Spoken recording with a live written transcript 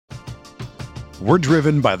We're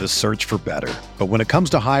driven by the search for better. But when it comes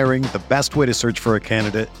to hiring, the best way to search for a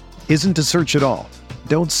candidate isn't to search at all.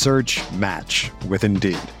 Don't search, match with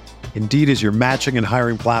Indeed. Indeed is your matching and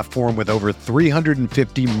hiring platform with over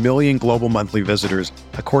 350 million global monthly visitors,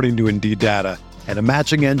 according to Indeed data, and a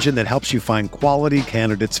matching engine that helps you find quality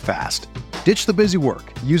candidates fast. Ditch the busy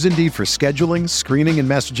work. Use Indeed for scheduling, screening, and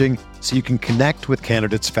messaging so you can connect with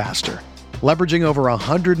candidates faster. Leveraging over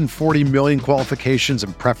 140 million qualifications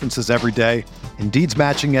and preferences every day, Indeed's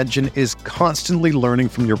matching engine is constantly learning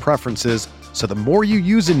from your preferences, so the more you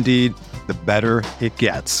use Indeed, the better it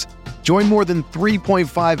gets. Join more than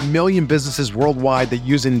 3.5 million businesses worldwide that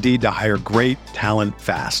use Indeed to hire great talent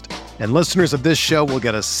fast. And listeners of this show will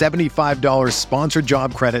get a $75 sponsored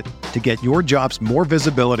job credit to get your jobs more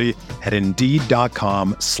visibility at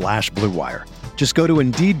Indeed.com/Blue Wire. Just go to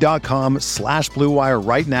Indeed.com/Blue Wire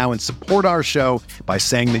right now and support our show by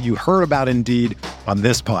saying that you heard about Indeed on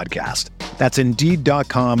this podcast. That's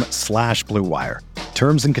Indeed.com/Blue Wire.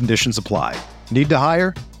 Terms and conditions apply. Need to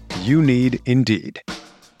hire? You need Indeed.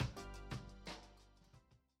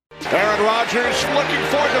 Aaron Rodgers looking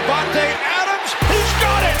for Davante Adams. He's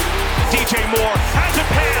got it. DJ Moore has a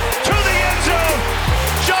pass to the end zone.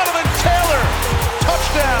 Jonathan Taylor,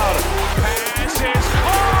 touchdown. Pass is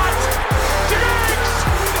caught. Diggs,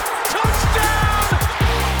 touchdown.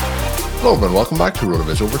 Hello and welcome back to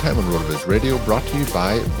RotoViz Overtime on RotoViz Radio, brought to you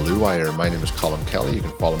by Blue Wire. My name is Colin Kelly. You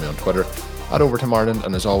can follow me on Twitter at Overtime Ireland,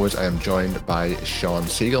 and as always, I am joined by Sean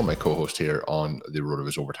Siegel, my co-host here on the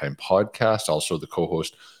RotoViz Overtime podcast, also the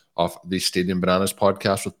co-host of the Stadium Bananas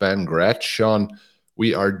podcast with Ben Gretsch. Sean,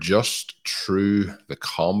 we are just through the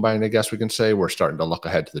combine, I guess we can say. We're starting to look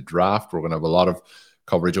ahead to the draft. We're going to have a lot of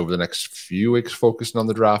coverage over the next few weeks focusing on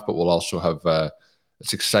the draft, but we'll also have,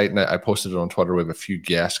 it's exciting. I posted it on Twitter. We have a few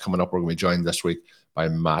guests coming up. We're going to be joined this week by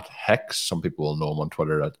Matt Hicks. Some people will know him on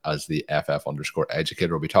Twitter as the FF_educator.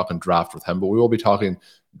 We'll be talking draft with him, but we will be talking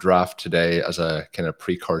draft today as a kind of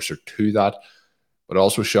precursor to that. But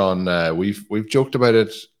also, Sean, we've joked about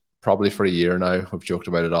it probably for a year now. We've joked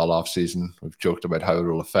about it all off season. We've joked about how it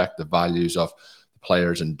will affect the values of the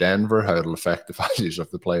players in Denver, how it'll affect the values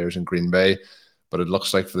of the players in Green Bay. But it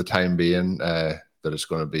looks like for the time being that it's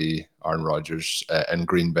going to be Aaron Rodgers in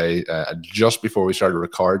Green Bay just before we started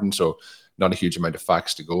recording. So not a huge amount of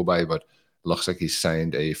facts to go by, but it looks like he's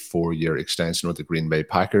signed a 4-year extension with the Green Bay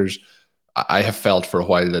Packers. I have felt for a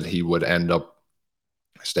while that he would end up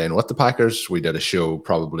staying with the Packers. We did a show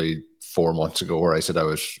probably 4 months ago where I said I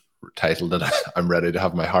was titled that I'm ready to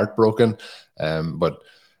have my heart broken. But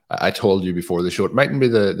I told you before the show, it mightn't be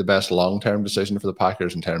the best long-term decision for the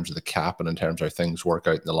Packers in terms of the cap and in terms of how things work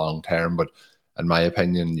out in the long term. But in my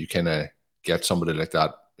opinion, you kind of get somebody like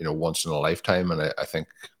that, once in a lifetime. And I think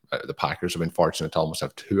the Packers have been fortunate to almost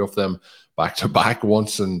have 2 of them back to back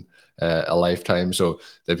once in a lifetime. So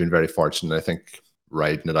they've been very fortunate. I think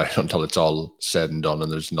riding it out until it's all said and done and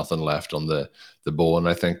there's nothing left on the bone,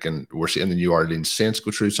 I think. And we're seeing the New Orleans Saints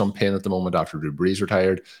go through some pain at the moment after Drew Brees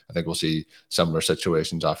retired. I think we'll see similar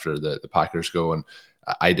situations after the Packers go. And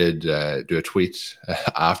I did do a tweet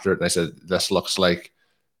after it, and I said, this looks like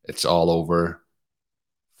it's all over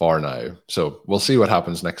for now. So we'll see what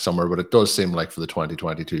happens next summer, but it does seem like for the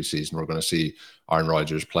 2022 season, we're going to see Aaron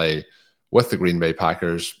Rodgers play with the Green Bay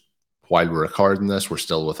Packers. While we're recording this, we're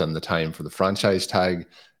still within the time for the franchise tag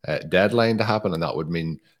deadline to happen, and that would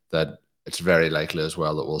mean that it's very likely as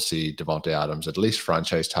well that we'll see Davante Adams at least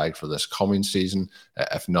franchise tag for this coming season,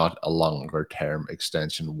 if not a longer term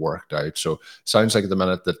extension worked out. So sounds like at the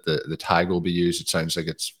minute that the tag will be used. It sounds like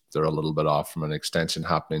they're a little bit off from an extension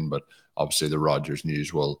happening, but obviously the Rodgers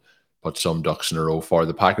news will put some ducks in a row for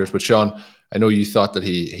the Packers. But Sean, I know you thought that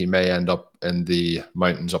he may end up in the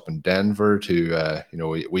mountains up in Denver to,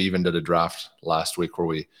 we even did a draft last week where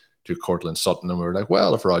we took Courtland Sutton and we were like,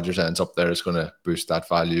 well, if Rodgers ends up there, it's going to boost that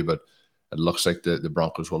value. But it looks like the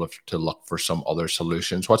Broncos will have to look for some other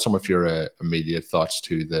solutions. What's some of your immediate thoughts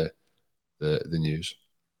to the news?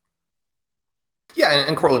 Yeah,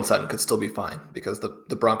 and Courtland Sutton could still be fine because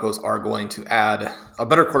the Broncos are going to add a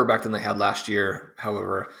better quarterback than they had last year.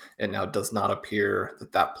 However, it now does not appear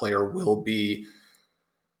that player will be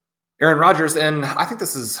Aaron Rodgers. And I think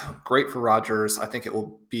this is great for Rodgers. I think it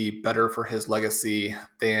will be better for his legacy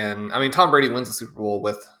than, Tom Brady wins the Super Bowl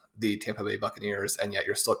with the Tampa Bay Buccaneers, and yet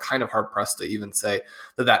you're still kind of hard-pressed to even say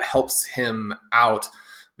that helps him out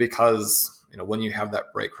because when you have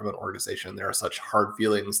that break from an organization, there are such hard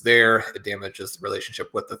feelings there. It damages the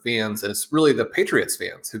relationship with the fans. And it's really the Patriots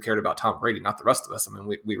fans who cared about Tom Brady, not the rest of us.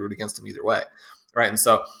 We root against him either way. Right. And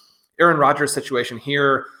so Aaron Rodgers' situation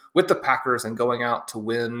here with the Packers and going out to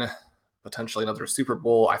win potentially another Super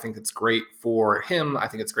Bowl. I think it's great for him. I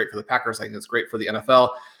think it's great for the Packers. I think it's great for the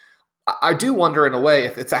NFL. I do wonder in a way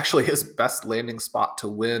if it's actually his best landing spot to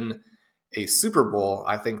win a Super Bowl.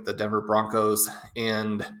 I think the Denver Broncos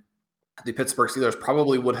and the Pittsburgh Steelers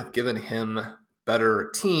probably would have given him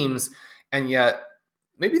better teams. And yet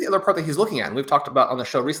maybe the other part that he's looking at, and we've talked about on the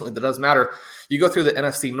show recently, that does matter. You go through the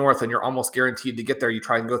NFC North and you're almost guaranteed to get there. You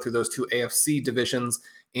try and go through those two AFC divisions,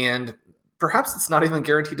 and perhaps it's not even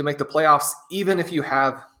guaranteed to make the playoffs, even if you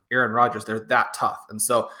have Aaron Rodgers. They're that tough. And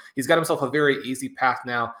so he's got himself a very easy path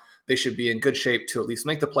now. They should be in good shape to at least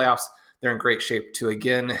make the playoffs. They're in great shape to,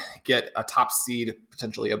 again, get a top seed,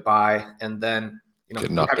 potentially a bye, and then, you have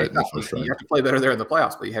to play better there in the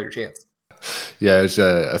playoffs, but you have your chance. Yeah,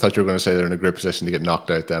 I thought you were going to say they're in a great position to get knocked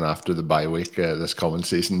out then after the bye week this coming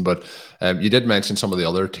season. But you did mention some of the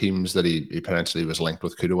other teams that he potentially was linked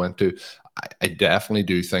with, could have went to. I definitely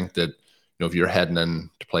do think that, if you're heading in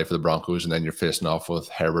to play for the Broncos and then you're facing off with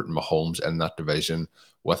Herbert and Mahomes in that division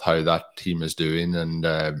with how that team is doing, and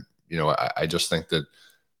I just think that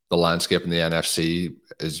the landscape in the NFC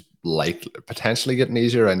is potentially getting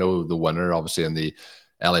easier. I know the winner, obviously, in the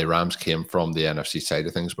LA Rams came from the NFC side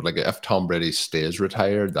of things, but if Tom Brady stays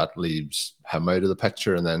retired, that leaves him out of the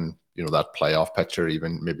picture, and then that playoff picture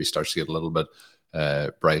even maybe starts to get a little bit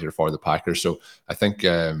brighter for the Packers. So I think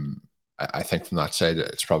from that side,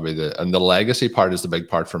 it's probably the legacy part is the big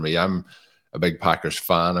part for me. I'm a big Packers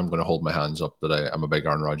fan. I'm going to hold my hands up that I'm a big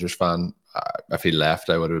Aaron Rodgers fan. If he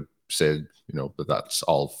left, I would have said, that that's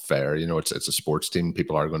all fair. It's a sports team.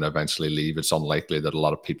 People are going to eventually leave. It's unlikely that a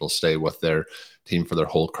lot of people stay with their team for their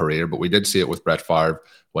whole career. But we did see it with Brett Favre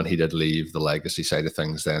when he did leave. The legacy side of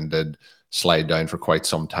things then did slide down for quite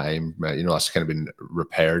some time. That's kind of been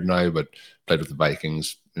repaired now, but played with the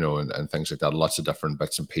Vikings, and things like that. Lots of different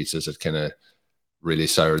bits and pieces that kind of really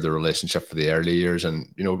soured the relationship for the early years.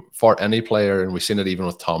 And, for any player, and we've seen it even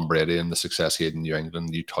with Tom Brady and the success he had in New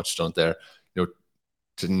England, you touched on it there,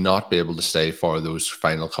 to not be able to stay for those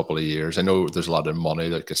final couple of years. I know there's a lot of money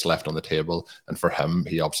that gets left on the table, and for him,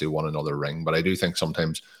 he obviously won another ring. But I do think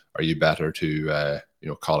sometimes, are you better to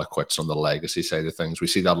call it quits on the legacy side of things? We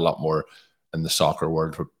see that a lot more in the soccer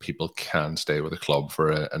world, where people can stay with a club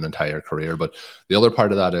for an entire career. But the other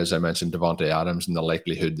part of that is, I mentioned Davante Adams and the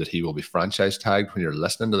likelihood that he will be franchise tagged. When you're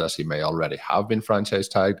listening to this, he may already have been franchise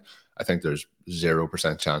tagged. I think there's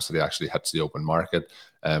 0% chance that he actually hits the open market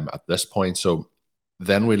at this point. So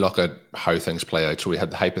then we look at how things play out. So we had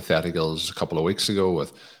the hypotheticals a couple of weeks ago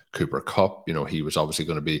with Cooper Kupp. He was obviously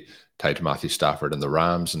going to be tied to Matthew Stafford and the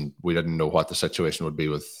Rams, and we didn't know what the situation would be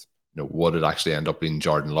with, would it actually end up being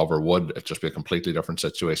Jordan Love, or would it just be a completely different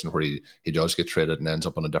situation where he does get traded and ends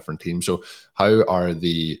up on a different team? So how are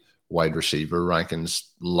the wide receiver rankings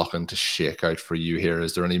looking to shake out for you here?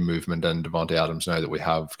 Is there any movement in Davante Adams now that we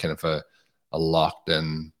have kind of a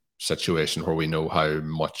locked-in situation where we know how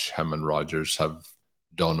much him and Rodgers have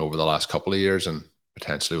done over the last couple of years, and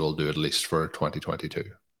potentially will do at least for 2022?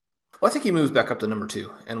 Well, I think he moves back up to number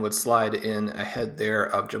 2 and would slide in ahead there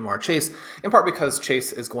of Jamar Chase, in part because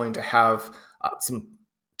Chase is going to have some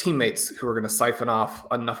teammates who are going to siphon off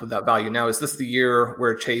enough of that value. Now, is this the year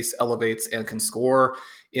where Chase elevates and can score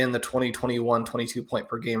in the 20-21, 22 point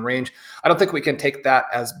per game range? I don't think we can take that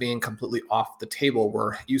as being completely off the table.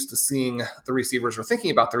 We're used to seeing the receivers, we're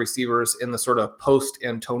thinking about the receivers in the sort of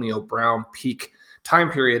post-Antonio Brown peak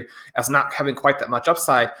time period as not having quite that much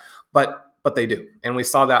upside, but they do. And we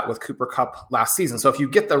saw that with Cooper Kupp last season. So if you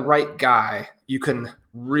get the right guy, you can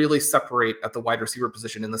really separate at the wide receiver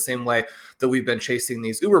position in the same way that we've been chasing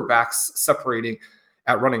these Uber backs separating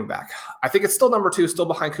at running back. I think it's still number 2, still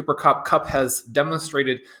behind Cooper Kupp. Kupp has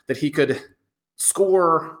demonstrated that he could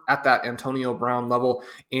score at that Antonio Brown level,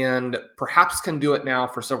 and perhaps can do it now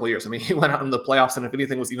for several years. I mean, he went out in the playoffs, and if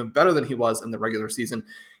anything was even better than he was in the regular season.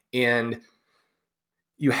 And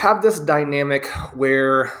you have this dynamic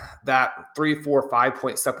where that 3, 4, 5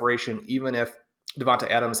 point separation, even if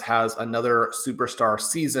Davante Adams has another superstar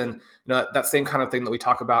season, that same kind of thing that we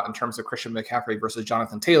talk about in terms of Christian McCaffrey versus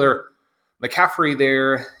Jonathan Taylor. McCaffrey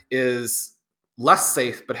there is less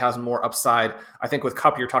safe, but has more upside. I think with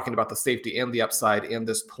Kupp, you're talking about the safety and the upside and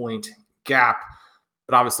this point gap.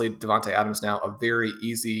 But obviously, Davante Adams now a very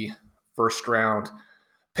easy first round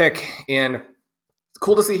pick. And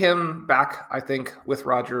cool to see him back, I think, with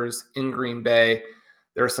Rodgers in Green Bay.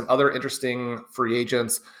 There are some other interesting free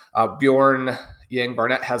agents. Bjorn Yang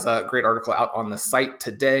Barnett has a great article out on the site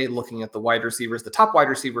today looking at the wide receivers, the top wide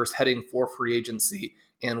receivers heading for free agency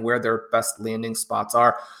and where their best landing spots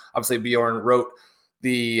are. Obviously, Bjorn wrote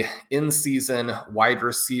the in-season wide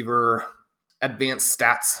receiver advanced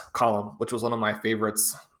stats column, which was one of my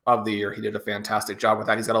favorites of the year. He did a fantastic job with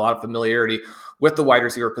that. He's got a lot of familiarity with the wide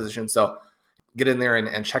receiver position. So get in there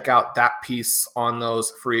and check out that piece on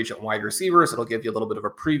those free agent wide receivers. It'll give you a little bit of a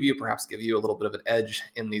preview, perhaps give you a little bit of an edge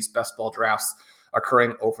in these best ball drafts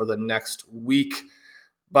occurring over the next week.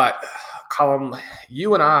 But Colm,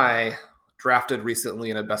 you and I drafted recently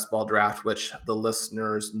in a best ball draft, which the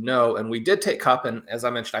listeners know. And we did take Kupp. And as I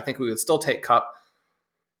mentioned, I think we would still take Kupp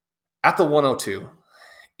at the 102.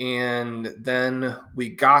 And then we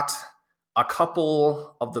got a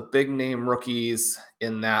couple of the big name rookies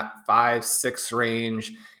in that 5-6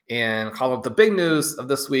 range. And Colm, the big news of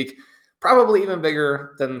this week, probably even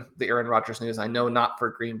bigger than the Aaron Rodgers news. I know not for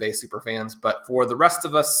Green Bay super fans, but for the rest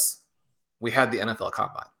of us, we had the NFL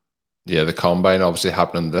Combine. Yeah, the Combine obviously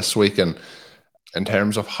happening this week. And in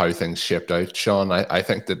terms of how things shaped out, Sean, I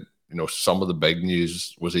think that, some of the big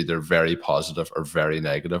news was either very positive or very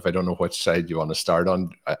negative. I don't know which side you want to start on.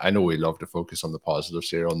 I know we love to focus on the positives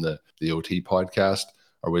here on the OT podcast.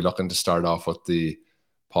 Are we looking to start off with the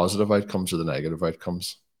positive outcomes or the negative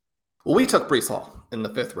outcomes? Well, we took Breece Hall in the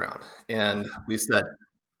 5th round, and we said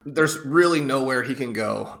there's really nowhere he can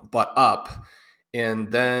go but up. And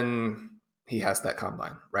then he has that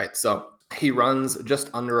combine, right? So he runs just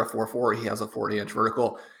under a 4.4. He has a 40-inch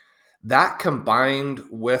vertical. That combined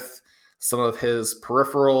with some of his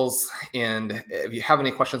peripherals, and if you have any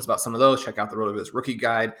questions about some of those, check out the RotoViz rookie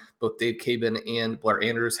guide. Both Dave Cabin and Blair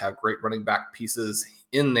Andrews have great running back pieces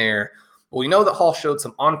in there. But we know that Hall showed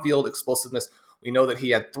some on-field explosiveness. We know that he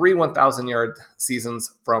had 3 1,000-yard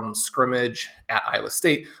seasons from scrimmage at Iowa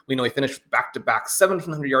State. We know he finished back-to-back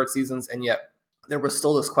 1,700-yard seasons, and yet there was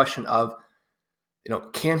still this question of,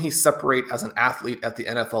 can he separate as an athlete at the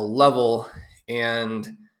NFL level?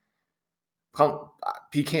 And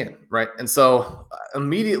he can, right? And so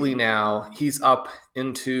immediately now he's up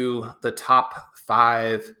into the top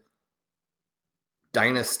 5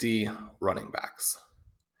 dynasty running backs.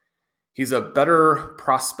 He's a better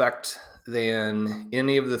prospect than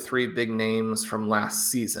any of the 3 big names from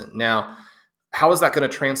last season. Now, how is that going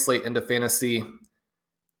to translate into fantasy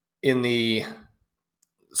in the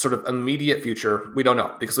sort of immediate future? We don't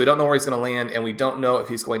know, because we don't know where he's going to land, and we don't know if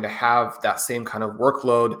he's going to have that same kind of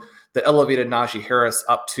workload that elevated Najee Harris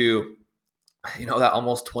up to, that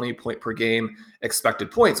almost 20 point per game expected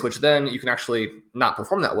points, which then you can actually not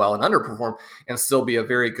perform that well and underperform and still be a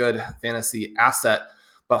very good fantasy asset.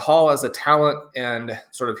 But Hall as a talent and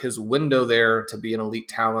sort of his window there to be an elite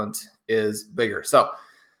talent is bigger. So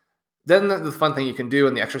then the fun thing you can do,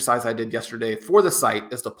 and the exercise I did yesterday for the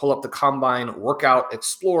site, is to pull up the Combine Workout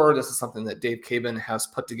Explorer. This is something that Dave Cabin has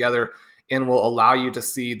put together and will allow you to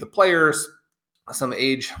see the players, some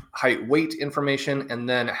age, height, weight information, and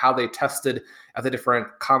then how they tested at the different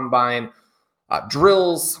Combine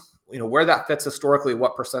drills, where that fits historically,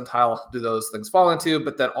 what percentile do those things fall into.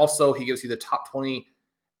 But then also he gives you the top 20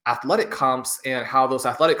 athletic comps and how those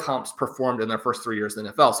athletic comps performed in their first 3 years in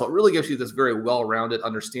the NFL. So it really gives you this very well-rounded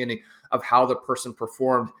understanding of how the person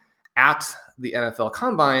performed at the NFL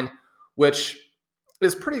Combine, which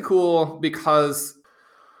is pretty cool, because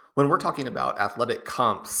when we're talking about athletic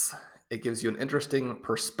comps, it gives you an interesting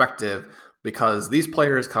perspective, because these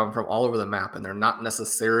players come from all over the map and they're not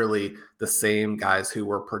necessarily the same guys who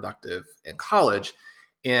were productive in college.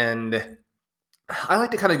 And I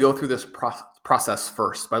like to kind of go through this process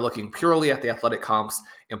first by looking purely at the athletic comps,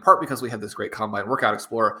 in part because we have this great Combine Workout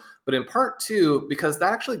Explorer, but in part too, because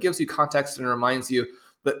that actually gives you context and reminds you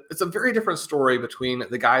that it's a very different story between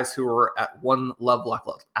the guys who were at one level of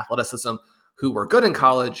athleticism who were good in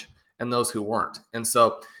college and those who weren't. And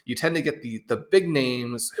so you tend to get the big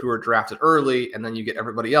names who are drafted early, and then you get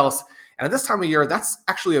everybody else. And at this time of year, that's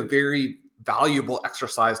actually a very valuable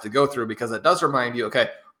exercise to go through, because it does remind you, okay,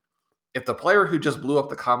 if the player who just blew up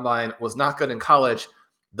the Combine was not good in college,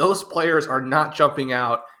 those players are not jumping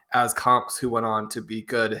out as comps who went on to be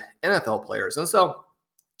good NFL players. And so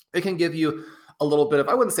it can give you a little bit of,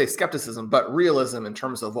 I wouldn't say skepticism, but realism in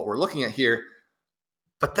terms of what we're looking at here.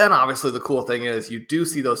 But then obviously the cool thing is you do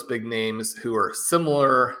see those big names who are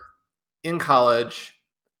similar in college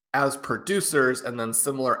as producers and then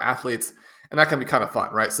similar athletes. And that can be kind of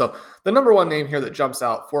fun, right? So the number one name here that jumps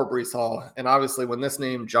out for Breece Hall, and obviously when this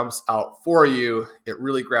name jumps out for you, it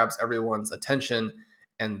really grabs everyone's attention.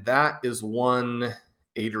 And that is one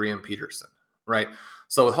Adrian Peterson, right?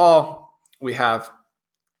 So with Hall, we have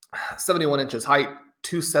 71 inches height,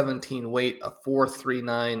 217 weight, a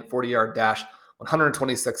 4.39 40-yard dash,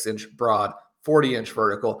 126-inch broad, 40-inch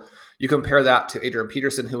vertical. You compare that to Adrian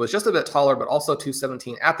Peterson, who was just a bit taller, but also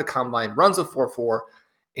 217 at the Combine, runs a 4.4,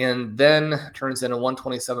 and then turns in a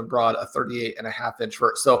 127 broad, a 38.5-inch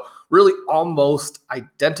vert. So really almost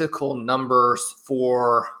identical numbers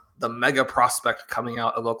for the mega prospect coming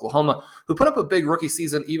out of Oklahoma, who put up a big rookie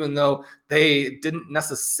season, even though they didn't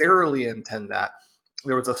necessarily intend that.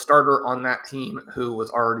 There was a starter on that team who was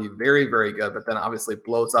already very, very good, but then obviously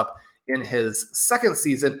blows up in his second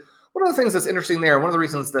season. One of the things that's interesting there, one of the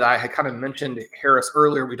reasons that I had kind of mentioned Harris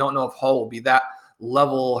earlier, we don't know if Hall will be that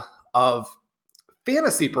level of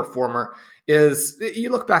fantasy performer, is you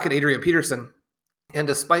look back at Adrian Peterson, and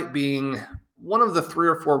despite being one of the 3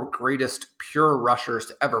 or 4 greatest pure rushers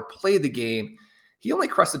to ever play the game, he only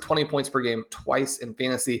crested 20 points per game twice in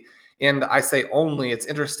fantasy. And I say only, it's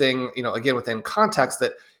interesting, again, within context,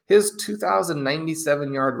 that his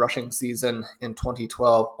 2,097-yard rushing season in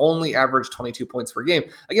 2012 only averaged 22 points per game.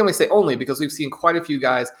 Again, we say only because we've seen quite a few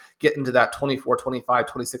guys get into that 24, 25,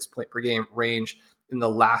 26 point per game range in the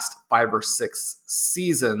last 5 or 6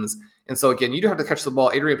 seasons. And so again, you do have to catch the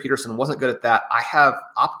ball. Adrian Peterson wasn't good at that. I have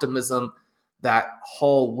optimism that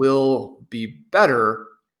Hall will be better.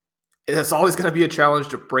 It's always going to be a challenge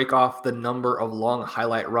to break off the number of long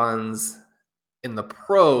highlight runs in the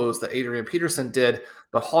pros that Adrian Peterson did,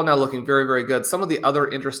 but Hall now looking very, very good. Some of the other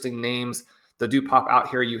interesting names that do pop out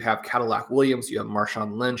here, you have Cadillac Williams, you have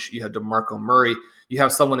Marshawn Lynch, you have DeMarco Murray, you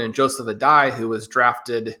have someone in Joseph Adai who was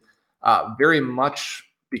drafted very much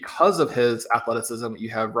because of his athleticism. You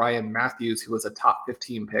have Ryan Matthews, who was a top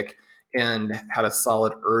 15 pick and had a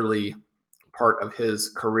solid early part of his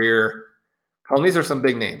career. Well, these are some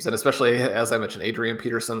big names, and especially, as I mentioned, Adrian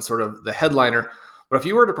Peterson, sort of the headliner. But if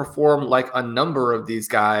you were to perform like a number of these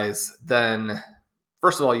guys, then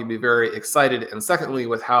first of all, you'd be very excited. And secondly,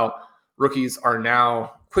 with how rookies are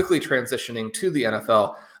now quickly transitioning to the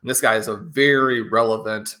NFL, and this guy is a very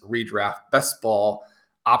relevant redraft best ball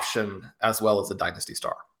option as well as a dynasty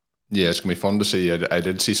star. Yeah, it's going to be fun to see. I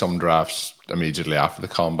did see some drafts immediately after the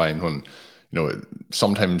combine when,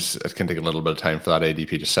 sometimes it can take a little bit of time for that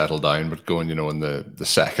ADP to settle down, but going, in the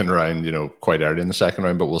second round, quite early in the second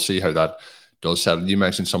round, but we'll see how that does settle. You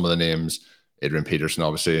mentioned some of the names. Adrian Peterson,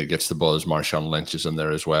 obviously, it gets the buzz. Marshawn Lynch is in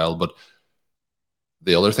there as well. But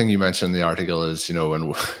the other thing you mentioned in the article is,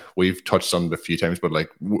 and we've touched on it a few times, but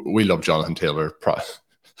we love Jonathan Taylor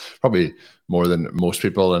probably more than most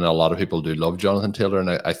people, and a lot of people do love Jonathan Taylor. And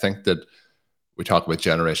I think that we talk about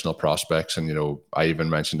generational prospects, and I even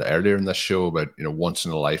mentioned earlier in this show about once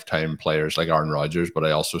in a lifetime players like Aaron Rodgers, but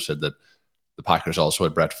I also said that the Packers also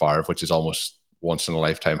had Brett Favre, which is almost once in a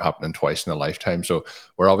lifetime happening twice in a lifetime. So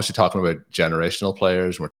we're obviously talking about generational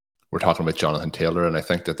players. We're talking about Jonathan Taylor, and I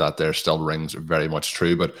think that there still rings very much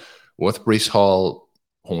true. But with Breece Hall,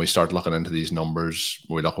 when we start looking into these numbers,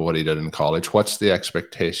 when we look at what he did in college, what's the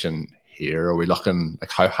expectation here? Are we looking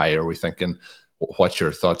how high are we thinking? What's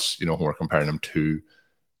your thoughts, when we're comparing him to,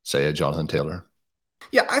 say, a Jonathan Taylor?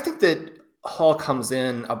 Yeah, I think that Hall comes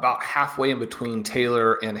in about halfway in between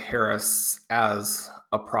Taylor and Harris as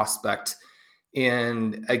a prospect.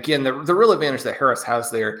 And again, the real advantage that Harris has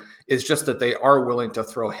there is just that they are willing to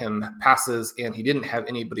throw him passes, and he didn't have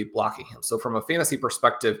anybody blocking him. So from a fantasy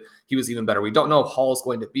perspective, he was even better. We don't know if Hall is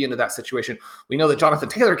going to be into that situation. We know that Jonathan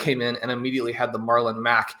Taylor came in and immediately had the Marlon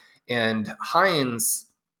Mack and Hines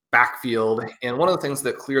backfield. And one of the things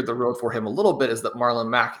that cleared the road for him a little bit is that Marlon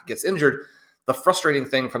Mack gets injured. The frustrating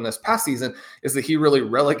thing from this past season is that he really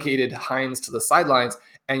relegated Hines to the sidelines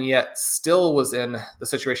and yet still was in the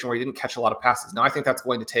situation where he didn't catch a lot of passes. Now, I think that's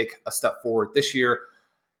going to take a step forward this year.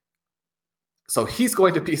 So he's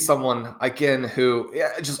going to be someone, again, who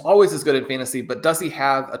just always is good in fantasy, but does he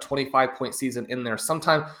have a 25-point season in there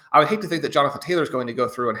sometime? I would hate to think that Jonathan Taylor is going to go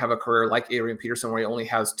through and have a career like Adrian Peterson where he only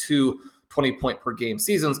has 2 20-point-per-game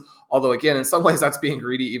seasons. Although, again, in some ways, that's being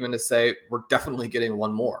greedy even to say we're definitely getting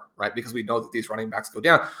one more, right? Because we know that these running backs go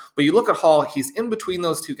down. But you look at Hall, he's in between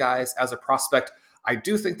those two guys as a prospect. I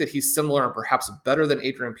do think that he's similar and perhaps better than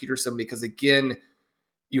Adrian Peterson because, again,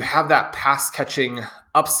 you have that pass-catching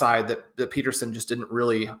upside that Peterson just didn't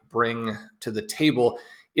really bring to the table.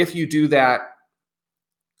 If you do that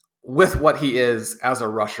with what he is as a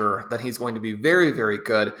rusher, then he's going to be very, very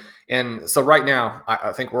good. And so right now,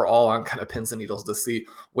 I think we're all on kind of pins and needles to see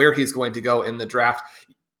where he's going to go in the draft.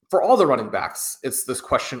 For all the running backs, it's this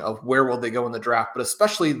question of where will they go in the draft, but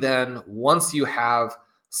especially then once you have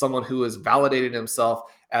someone who has validated himself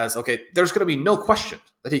as, okay, there's going to be no question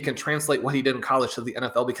that he can translate what he did in college to the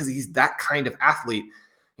NFL because he's that kind of athlete,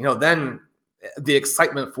 then the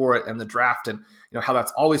excitement for it and the draft and, how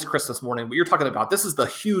that's always Christmas morning. But you're talking about, this is the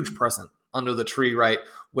huge present under the tree, right?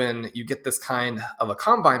 When you get this kind of a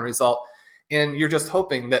combine result, and you're just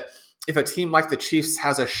hoping that if a team like the Chiefs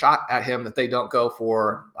has a shot at him, that they don't go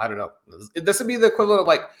for, I don't know. This would be the equivalent of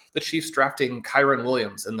like the Chiefs drafting Kyren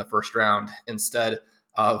Williams in the first round instead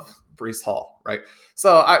of Breece Hall, right?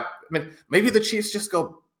 So I mean, maybe the Chiefs just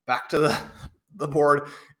go back to the board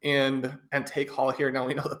and take Hall here. Now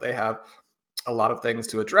we know that they have a lot of things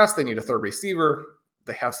to address. They need a third receiver.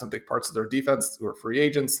 They have some big parts of their defense who are free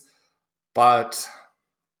agents, but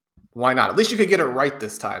why not? At least you could get it right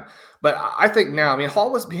this time. But I think now, I mean, Hall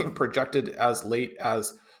was being projected as late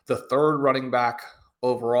as the third running back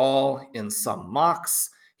overall in some mocks.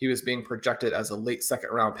 He was being projected as a late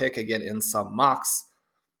second round pick again in some mocks.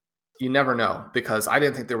 You never know, because I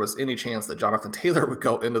didn't think there was any chance that Jonathan Taylor would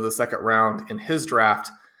go into the second round in his draft.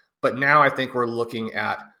 But now I think we're looking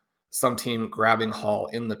at some team grabbing Hall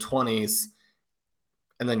in the 20s,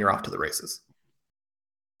 and then you're off to the races.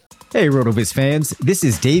 Hey RotoViz fans, this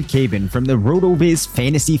is Dave Cabin from the RotoViz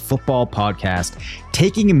Fantasy Football Podcast,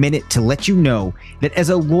 taking a minute to let you know that as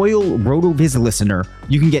a loyal RotoViz listener,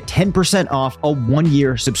 you can get 10% off a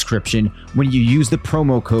 1-year subscription when you use the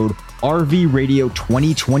promo code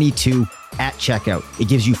RVRadio2022 at checkout. It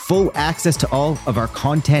gives you full access to all of our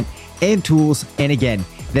content and tools, and again,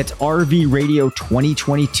 that's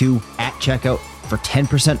RVRadio2022 at checkout for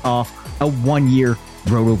 10% off a 1-year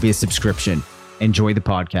RotoViz subscription. Enjoy the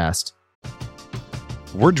podcast.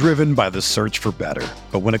 We're driven by the search for better.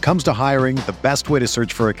 But when it comes to hiring, the best way to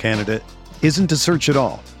search for a candidate isn't to search at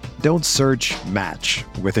all. Don't search, match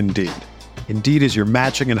with Indeed. Indeed is your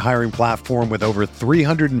matching and hiring platform with over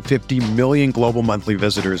 350 million global monthly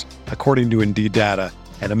visitors, according to Indeed data,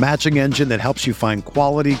 and a matching engine that helps you find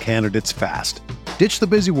quality candidates fast. Ditch the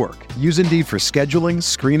busy work. Use Indeed for scheduling,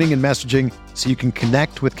 screening, and messaging so you can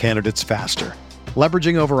connect with candidates faster.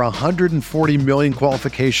 Leveraging over 140 million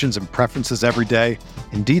qualifications and preferences every day,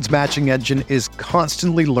 Indeed's matching engine is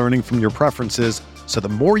constantly learning from your preferences, so the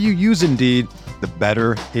more you use Indeed, the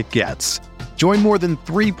better it gets. Join more than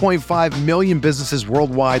 3.5 million businesses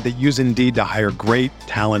worldwide that use Indeed to hire great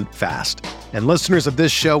talent fast. And listeners of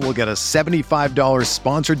this show will get a $75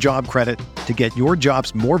 sponsored job credit to get your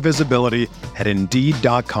jobs more visibility at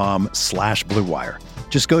Indeed.com/Blue Wire.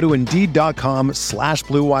 Just go to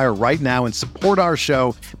Indeed.com/Blue Wire right now and support our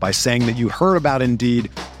show by saying that you heard about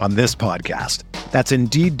Indeed on this podcast. That's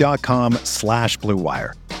Indeed.com/Blue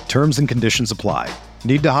Wire. Terms and conditions apply.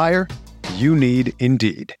 Need to hire? You need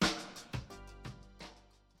Indeed.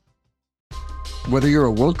 Whether you're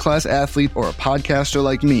a world-class athlete or a podcaster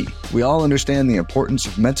like me, we all understand the importance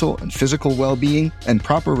of mental and physical well-being and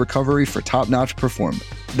proper recovery for top-notch performance.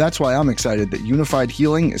 That's why I'm excited that Unified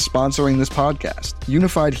Healing is sponsoring this podcast.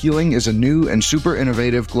 Unified Healing is a new and super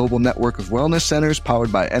innovative global network of wellness centers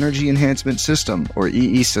powered by Energy Enhancement System, or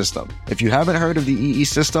EE System. If you haven't heard of the EE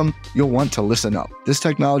System, you'll want to listen up. This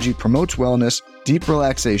technology promotes wellness, deep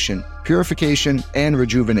relaxation, purification, and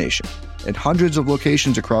rejuvenation. In hundreds of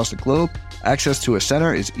locations across the globe, access to a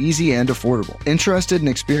center is easy and affordable. Interested in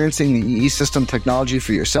experiencing the EE System technology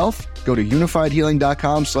for yourself? Go to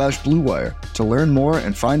unifiedhealing.com/Blue Wire to learn more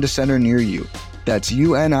and find a center near you. That's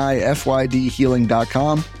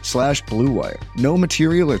UNIFYDhealing.com/Blue Wire. No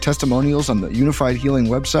material or testimonials on the Unified Healing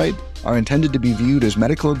website are intended to be viewed as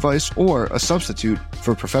medical advice or a substitute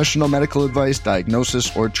for professional medical advice, diagnosis,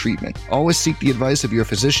 or treatment. Always seek the advice of your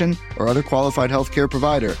physician or other qualified healthcare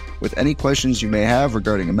provider with any questions you may have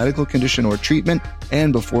regarding a medical condition or treatment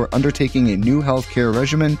and before undertaking a new healthcare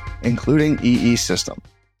regimen, including EE System.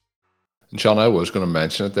 And Sean, I was going to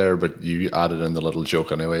mention it there, but you added in the little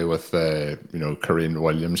joke anyway with, Kyren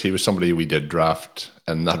Williams. He was somebody we did draft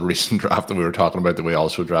in that recent draft that we were talking about, that we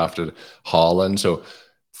also drafted Hall in. So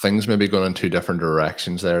things may be going in two different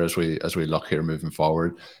directions there as we look here moving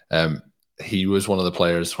forward. He was one of the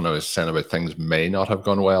players, when I was saying about things may not have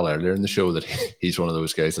gone well earlier in the show, that he's one of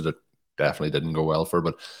those guys that it definitely didn't go well for.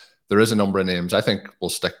 But there is a number of names. I think we'll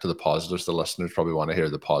stick to the positives. The listeners probably want to hear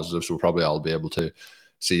the positives. We'll probably all be able to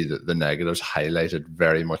see the negatives highlighted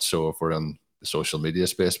very much so if we're in the social media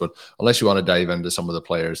space. But unless you want to dive into some of the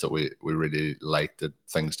players that we really liked that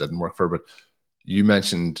things didn't work for. But you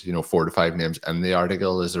mentioned, 4 to 5 names in the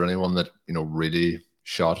article. Is there anyone that, really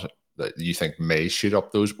shot that you think may shoot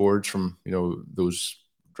up those boards from, those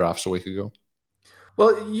drafts a week ago?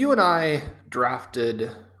 Well, you and I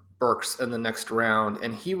drafted Burks in the next round,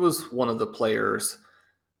 and he was one of the players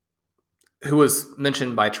who was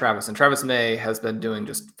mentioned by Travis. And Travis May has been doing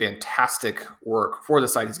just fantastic work for the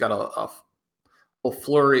site. He's got a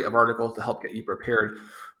flurry of articles to help get you prepared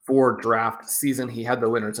for draft season. He had the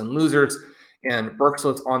winners and losers, and Burks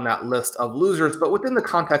was on that list of losers, but within the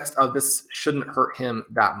context of this shouldn't hurt him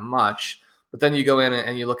that much. But then you go in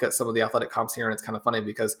and you look at some of the athletic comps here, and it's kind of funny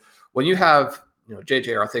because when you have JJ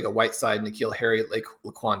Arcega-Whiteside, N'Keal Harry,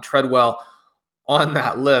 Laquan Treadwell on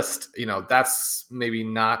that list, that's maybe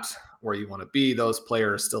not where you want to be. Those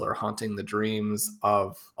players still are haunting the dreams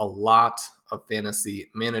of a lot of fantasy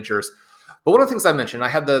managers. But one of the things I mentioned, I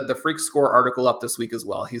had the Freak Score article up this week as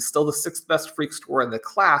well. He's still the 6th best Freak Score in the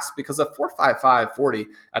class because a 4.55 40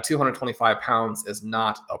 at 225 pounds is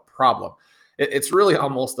not a problem. It's really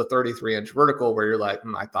almost the 33-inch vertical where you're like,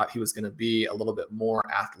 I thought he was going to be a little bit more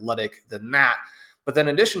athletic than that. But then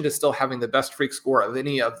in addition to still having the best Freak Score of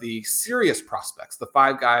any of the serious prospects, the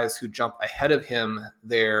 5 guys who jump ahead of him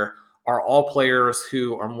there are all players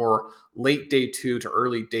who are more late day 2 to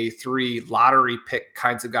early day 3 lottery pick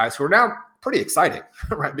kinds of guys who are now pretty exciting,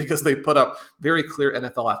 right? Because they put up very clear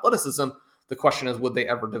NFL athleticism. The question is, would they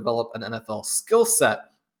ever develop an NFL skill set?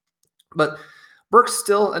 But Burke's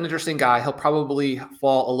still an interesting guy. He'll probably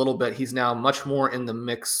fall a little bit. He's now much more in the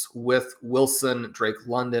mix with Wilson, Drake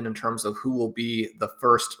London in terms of who will be the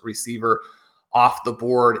first receiver off the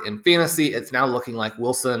board in fantasy. It's now looking like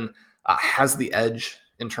Wilson has the edge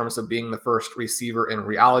in terms of being the first receiver in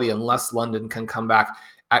reality, unless London can come back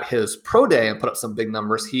at his pro day and put up some big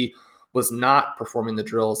numbers. He was not performing the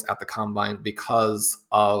drills at the combine because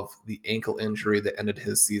of the ankle injury that ended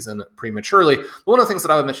his season prematurely. But one of the things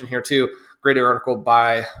that I would mention here too, great article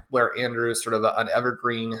by Blair Andrews, sort of an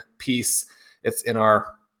evergreen piece. It's in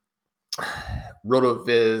our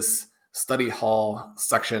RotoViz study hall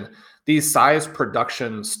section. These size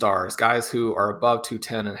production stars, guys who are above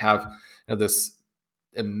 210 and have this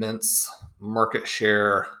immense market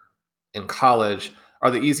share in college,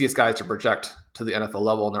 are the easiest guys to project to the NFL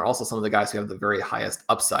level. And they're also some of the guys who have the very highest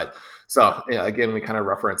upside. So again, we kind of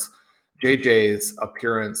reference JJ's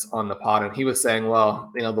appearance on the pod, and he was saying,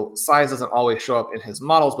 well, the size doesn't always show up in his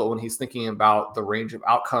models, but when he's thinking about the range of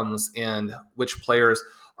outcomes and which players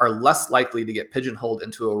are less likely to get pigeonholed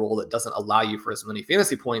into a role that doesn't allow you for as many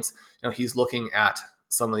fantasy points, he's looking at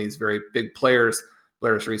some of these very big players,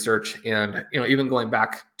 Blair's research, and even going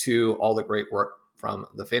back to all the great work from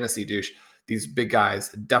the Fantasy Douche, these big guys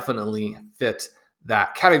definitely fit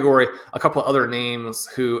that category. A couple of other names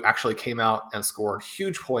who actually came out and scored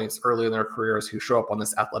huge points early in their careers who show up on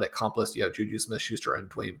this athletic comp list. You have Juju Smith-Schuster and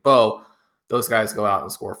Dwayne Bowe. Those guys go out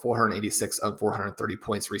and score 486 and 430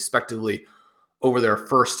 points respectively over their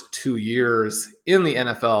first 2 years in the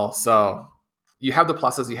NFL. So you have the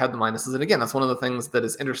pluses, you have the minuses. And again, that's one of the things that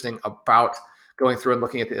is interesting about going through and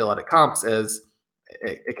looking at the athletic comps is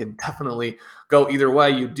it can definitely go either way.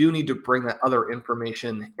 You do need to bring that other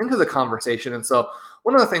information into the conversation. And so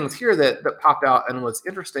one of the things here that popped out and was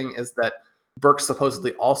interesting is that Burke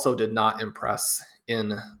supposedly also did not impress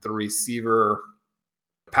in the receiver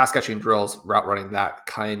pass catching drills, route running, that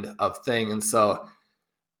kind of thing. And so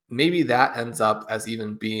maybe that ends up as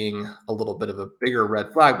even being a little bit of a bigger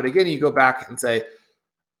red flag. But again, you go back and say,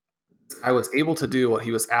 I was able to do what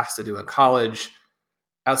he was asked to do in college,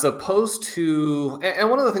 as opposed to, and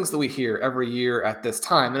one of the things that we hear every year at this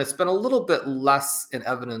time, and it's been a little bit less in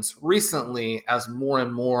evidence recently as more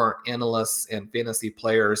and more analysts and fantasy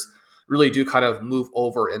players really do kind of move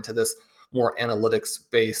over into this more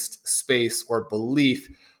analytics-based space or belief.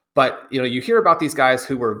 But, you hear about these guys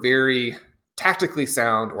who were very tactically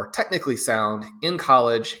sound or technically sound in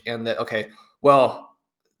college, and that, okay, well,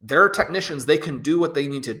 they're technicians. They can do what they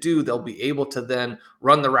need to do. They'll be able to then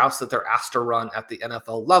run the routes that they're asked to run at the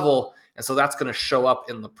NFL level. And so that's going to show up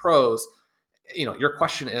in the pros. Your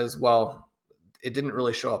question is, well, it didn't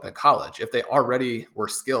really show up in college. If they already were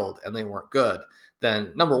skilled and they weren't good,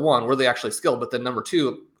 then number one, were they actually skilled? But then number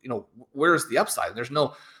two, where's the upside? There's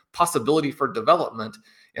no possibility for development.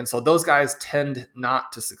 And so those guys tend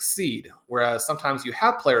not to succeed. Whereas sometimes you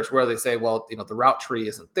have players where they say, well, the route tree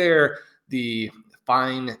isn't there. The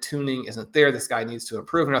fine tuning isn't there. This guy needs to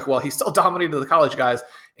improve. And well, he still dominated the college guys.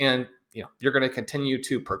 And, you're going to continue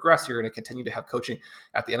to progress. You're going to continue to have coaching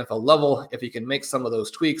at the NFL level. If he can make some of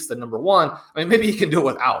those tweaks, then number one, maybe he can do it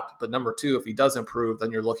without. But number two, if he does improve,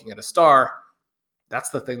 then you're looking at a star. That's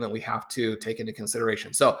the thing that we have to take into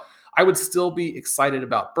consideration. So I would still be excited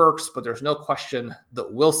about Burks, but there's no question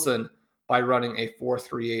that Wilson, by running a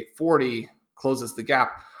 4.38 40, closes the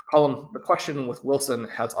gap. Colin, the question with Wilson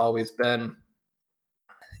has always been,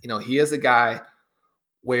 he is a guy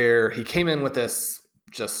where he came in with this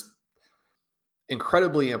just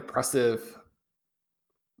incredibly impressive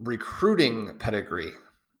recruiting pedigree,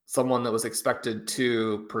 someone that was expected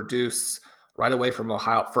to produce right away for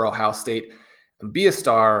Ohio State and be a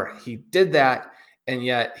star. He did that, and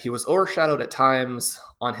yet he was overshadowed at times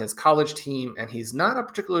on his college team, and he's not a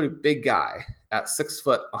particularly big guy at 6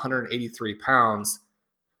 foot, 183 pounds.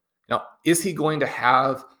 Now, is he going to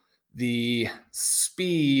have the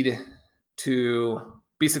speed to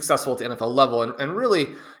be successful at the NFL level. And really,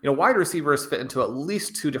 wide receivers fit into at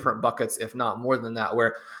least two different buckets, if not more than that,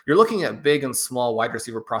 where you're looking at big and small wide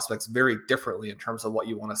receiver prospects very differently in terms of what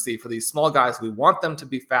you want to see. For these small guys, we want them to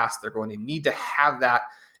be fast. They're going to need to have that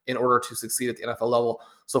in order to succeed at the NFL level.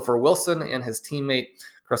 So for Wilson and his teammate,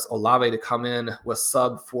 Chris Olave, to come in with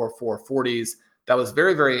sub 4.4 40s, that was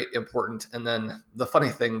very, very important. And then the funny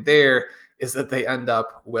thing there is that they end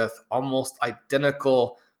up with almost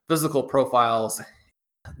identical physical profiles.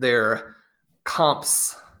 Their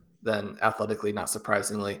comps, then athletically, not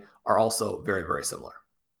surprisingly, are also very, very similar.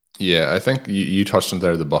 Yeah, I think you touched on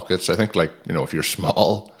there the buckets. I think, if you're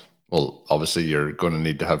small, well, obviously you're going to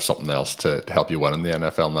need to have something else to help you win in the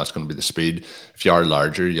NFL, and that's going to be the speed. If you are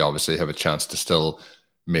larger, you obviously have a chance to still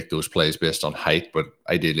make those plays based on height, but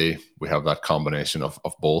ideally we have that combination of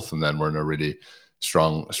both, and then we're in a really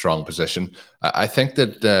strong position. I think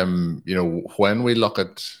that when we look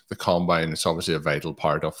at the combine, it's obviously a vital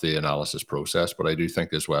part of the analysis process, but I do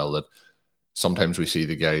think as well that sometimes we see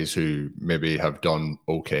the guys who maybe have done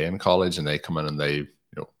okay in college and they come in and they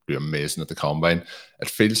do amazing at the combine. It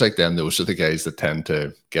feels like then those are the guys that tend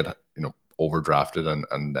to get overdrafted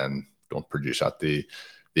and then don't produce at the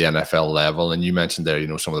NFL level. And you mentioned there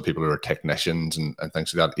some of the people who are technicians and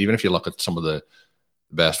things like that. Even if you look at some of the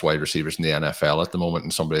best wide receivers in the NFL at the moment,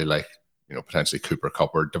 and somebody like potentially Cooper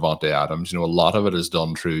Kupp or Devontae Adams, a lot of it is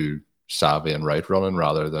done through savvy and right running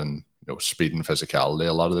rather than speed and physicality.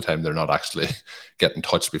 A lot of the time they're not actually getting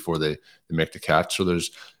touched before they make the catch. So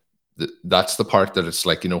that's the part that it's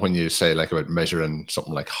when you say about measuring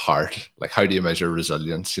something like heart, how do you measure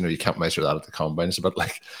resilience? You can't measure that at the combine. It's a bit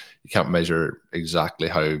like you can't measure exactly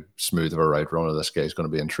how smooth of a right runner this guy is going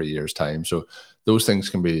to be in 3 years' time. So those things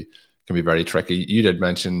can be very tricky. You did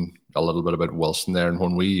mention a little bit about Wilson there, and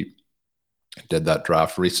when we did that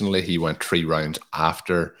draft recently, he went 3 rounds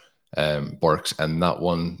after Burks and that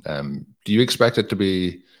one. Do you expect it to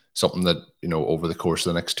be something that over the course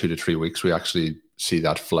of the next 2 to 3 weeks we actually see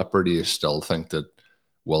that flip, or do you still think that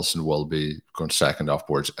Wilson will be going second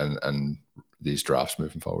offwards and these drafts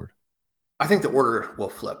moving forward? I think the order will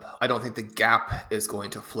flip. I don't think the gap is going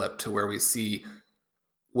to flip to where we see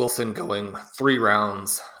Wilson going 3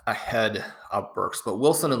 rounds ahead of Burks. But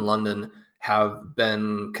Wilson and London have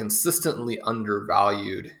been consistently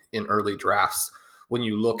undervalued in early drafts when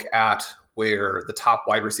you look at where the top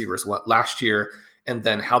wide receivers went last year and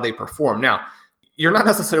then how they perform. Now, you're not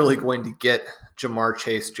necessarily going to get Jamar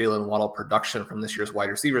Chase, Jalen Waddle production from this year's wide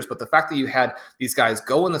receivers, but the fact that you had these guys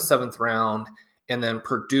go in the 7th round and then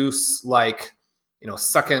produce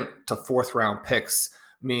second to 4th round picks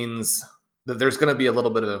means that there's going to be a little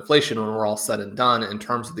bit of inflation when we're all said and done in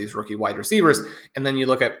terms of these rookie wide receivers. And then you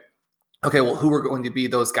look at, okay, well, who are going to be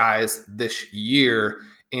those guys this year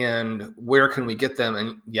and where can we get them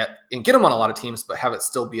and get them on a lot of teams, but have it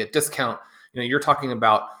still be a discount. You're talking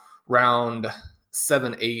about round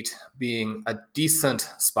 7, 8 being a decent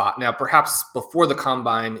spot. Now, perhaps before the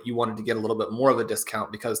combine, you wanted to get a little bit more of a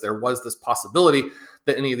discount because there was this possibility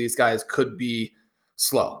that any of these guys could be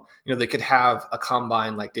slow. They could have a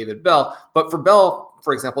combine like David Bell, but for Bell,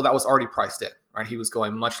 for example, that was already priced in, right? He was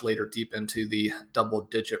going much later, deep into the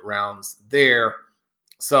double-digit rounds there.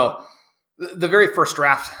 So the very first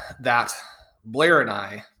draft that Blair and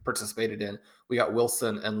I participated in, we got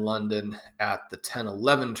Wilson and London at the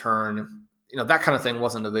 10-11 turn. That kind of thing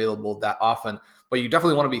wasn't available that often, but you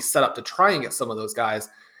definitely want to be set up to try and get some of those guys.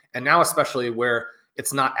 And now, especially where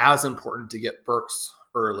it's not as important to get Burks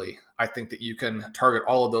early, I think that you can target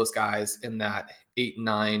all of those guys in that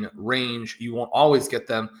 8-9 range. You won't always get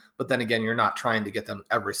them, but then again, you're not trying to get them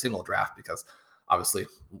every single draft because obviously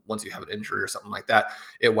once you have an injury or something like that,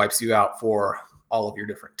 it wipes you out for all of your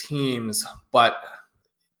different teams. But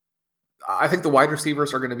I think the wide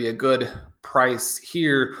receivers are going to be a good price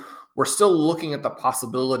here. We're still looking at the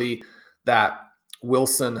possibility that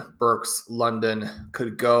Wilson, Burks, London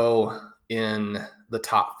could go in the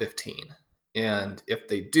top 15. And if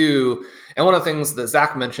they do, and one of the things that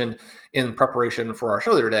Zach mentioned in preparation for our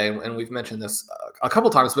show the other day, and we've mentioned this a couple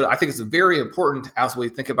times, but I think it's very important as we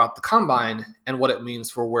think about the combine and what it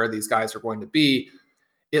means for where these guys are going to be.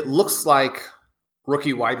 It looks like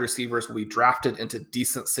rookie wide receivers will be drafted into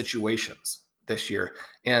decent situations this year.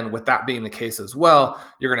 And with that being the case as well,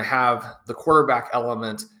 you're going to have the quarterback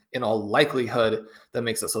element in all likelihood that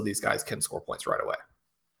makes it so these guys can score points right away.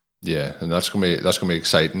 Yeah, and that's gonna be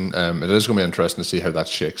exciting. It is gonna be interesting to see how that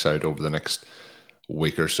shakes out over the next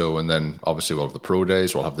week or so, and then obviously we'll have the pro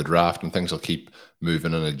days, we'll have the draft, and things will keep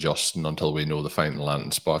moving and adjusting until we know the final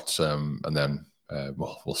landing spots. And then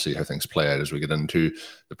we'll see how things play out as we get into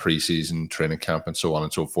the preseason training camp and so on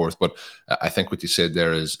and so forth. But I think what you said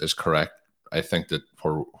there is correct. I think that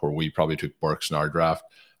where we probably took Burks in our draft,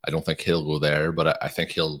 I don't think he'll go there, but I think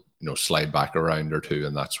he'll slide back a round or two,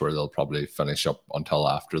 and that's where they'll probably finish up until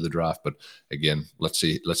after the draft. But again, let's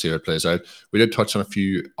see how it plays out. We did touch on a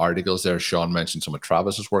few articles there. Sean mentioned some of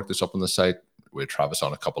Travis's work that's up on the site. We had Travis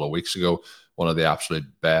on a couple of weeks ago, one of the absolute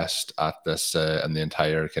best at this in the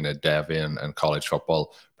entire kind of Devy and college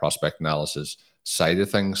football prospect analysis side of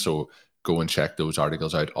things. So go and check those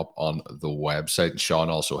articles out up on the website. And Sean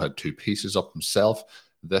also had 2 pieces up himself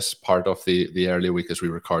this part of the early week as we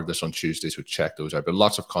record this on Tuesday, so check those out. But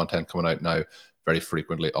lots of content coming out now very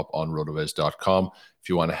frequently up on rotoviz.com. If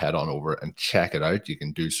you want to head on over and check it out, you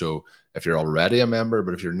can do so if you're already a member.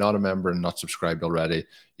 But if you're not a member and not subscribed already,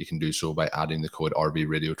 you can do so by adding the code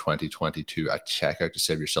RVRadio2022 at checkout to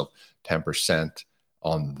save yourself 10%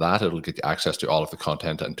 on that. It'll get you access to all of the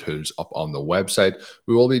content and tools up on the website.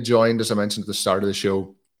 We will be joined, as I mentioned at the start of the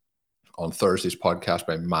show, on Thursday's podcast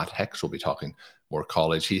by Matt Hicks. We'll be talking more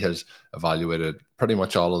college. He has evaluated pretty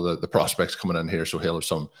much all of the prospects coming in here, so he'll have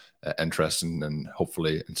some interesting and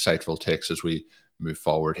hopefully insightful takes as we move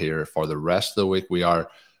forward here for the rest of the week. We are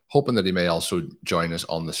hoping that he may also join us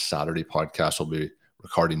on the Saturday podcast. We'll be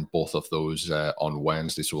recording both of those on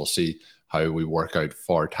Wednesday, so we'll see how we work out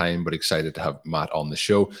for time, but excited to have Matt on the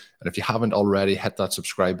show. And if you haven't already, hit that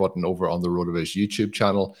subscribe button over on the RotoViz YouTube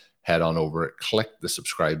channel. Head on over, click the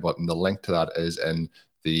subscribe button. The link to that is in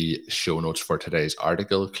the show notes for today's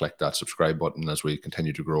article. Click that subscribe button as we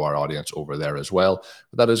continue to grow our audience over there as well.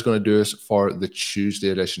 But that is going to do us for the Tuesday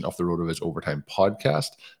edition of the RotoViz Overtime podcast.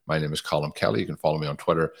 My name is Colm Kelly. You can follow me on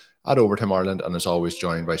Twitter at Overtime Ireland, and as always,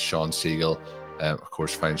 joined by Sean Siegel. Of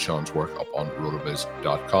course, find Sean's work up on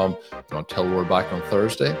rotoviz.com. And until we're back on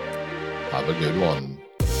Thursday, have a good one.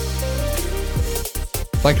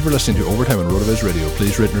 Thank you for listening to Overtime on RotoViz Radio.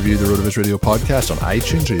 Please rate and review the RotoViz Radio podcast on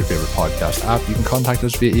iTunes or your favorite podcast app. You can contact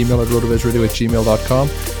us via email at rotovizradio@gmail.com.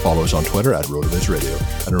 Follow us on Twitter at RotoViz Radio.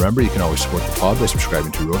 And remember, you can always support the pod by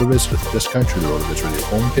subscribing to RotoViz with a discount through the RotoViz Radio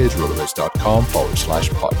homepage,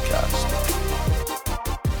 rotoviz.com/podcast.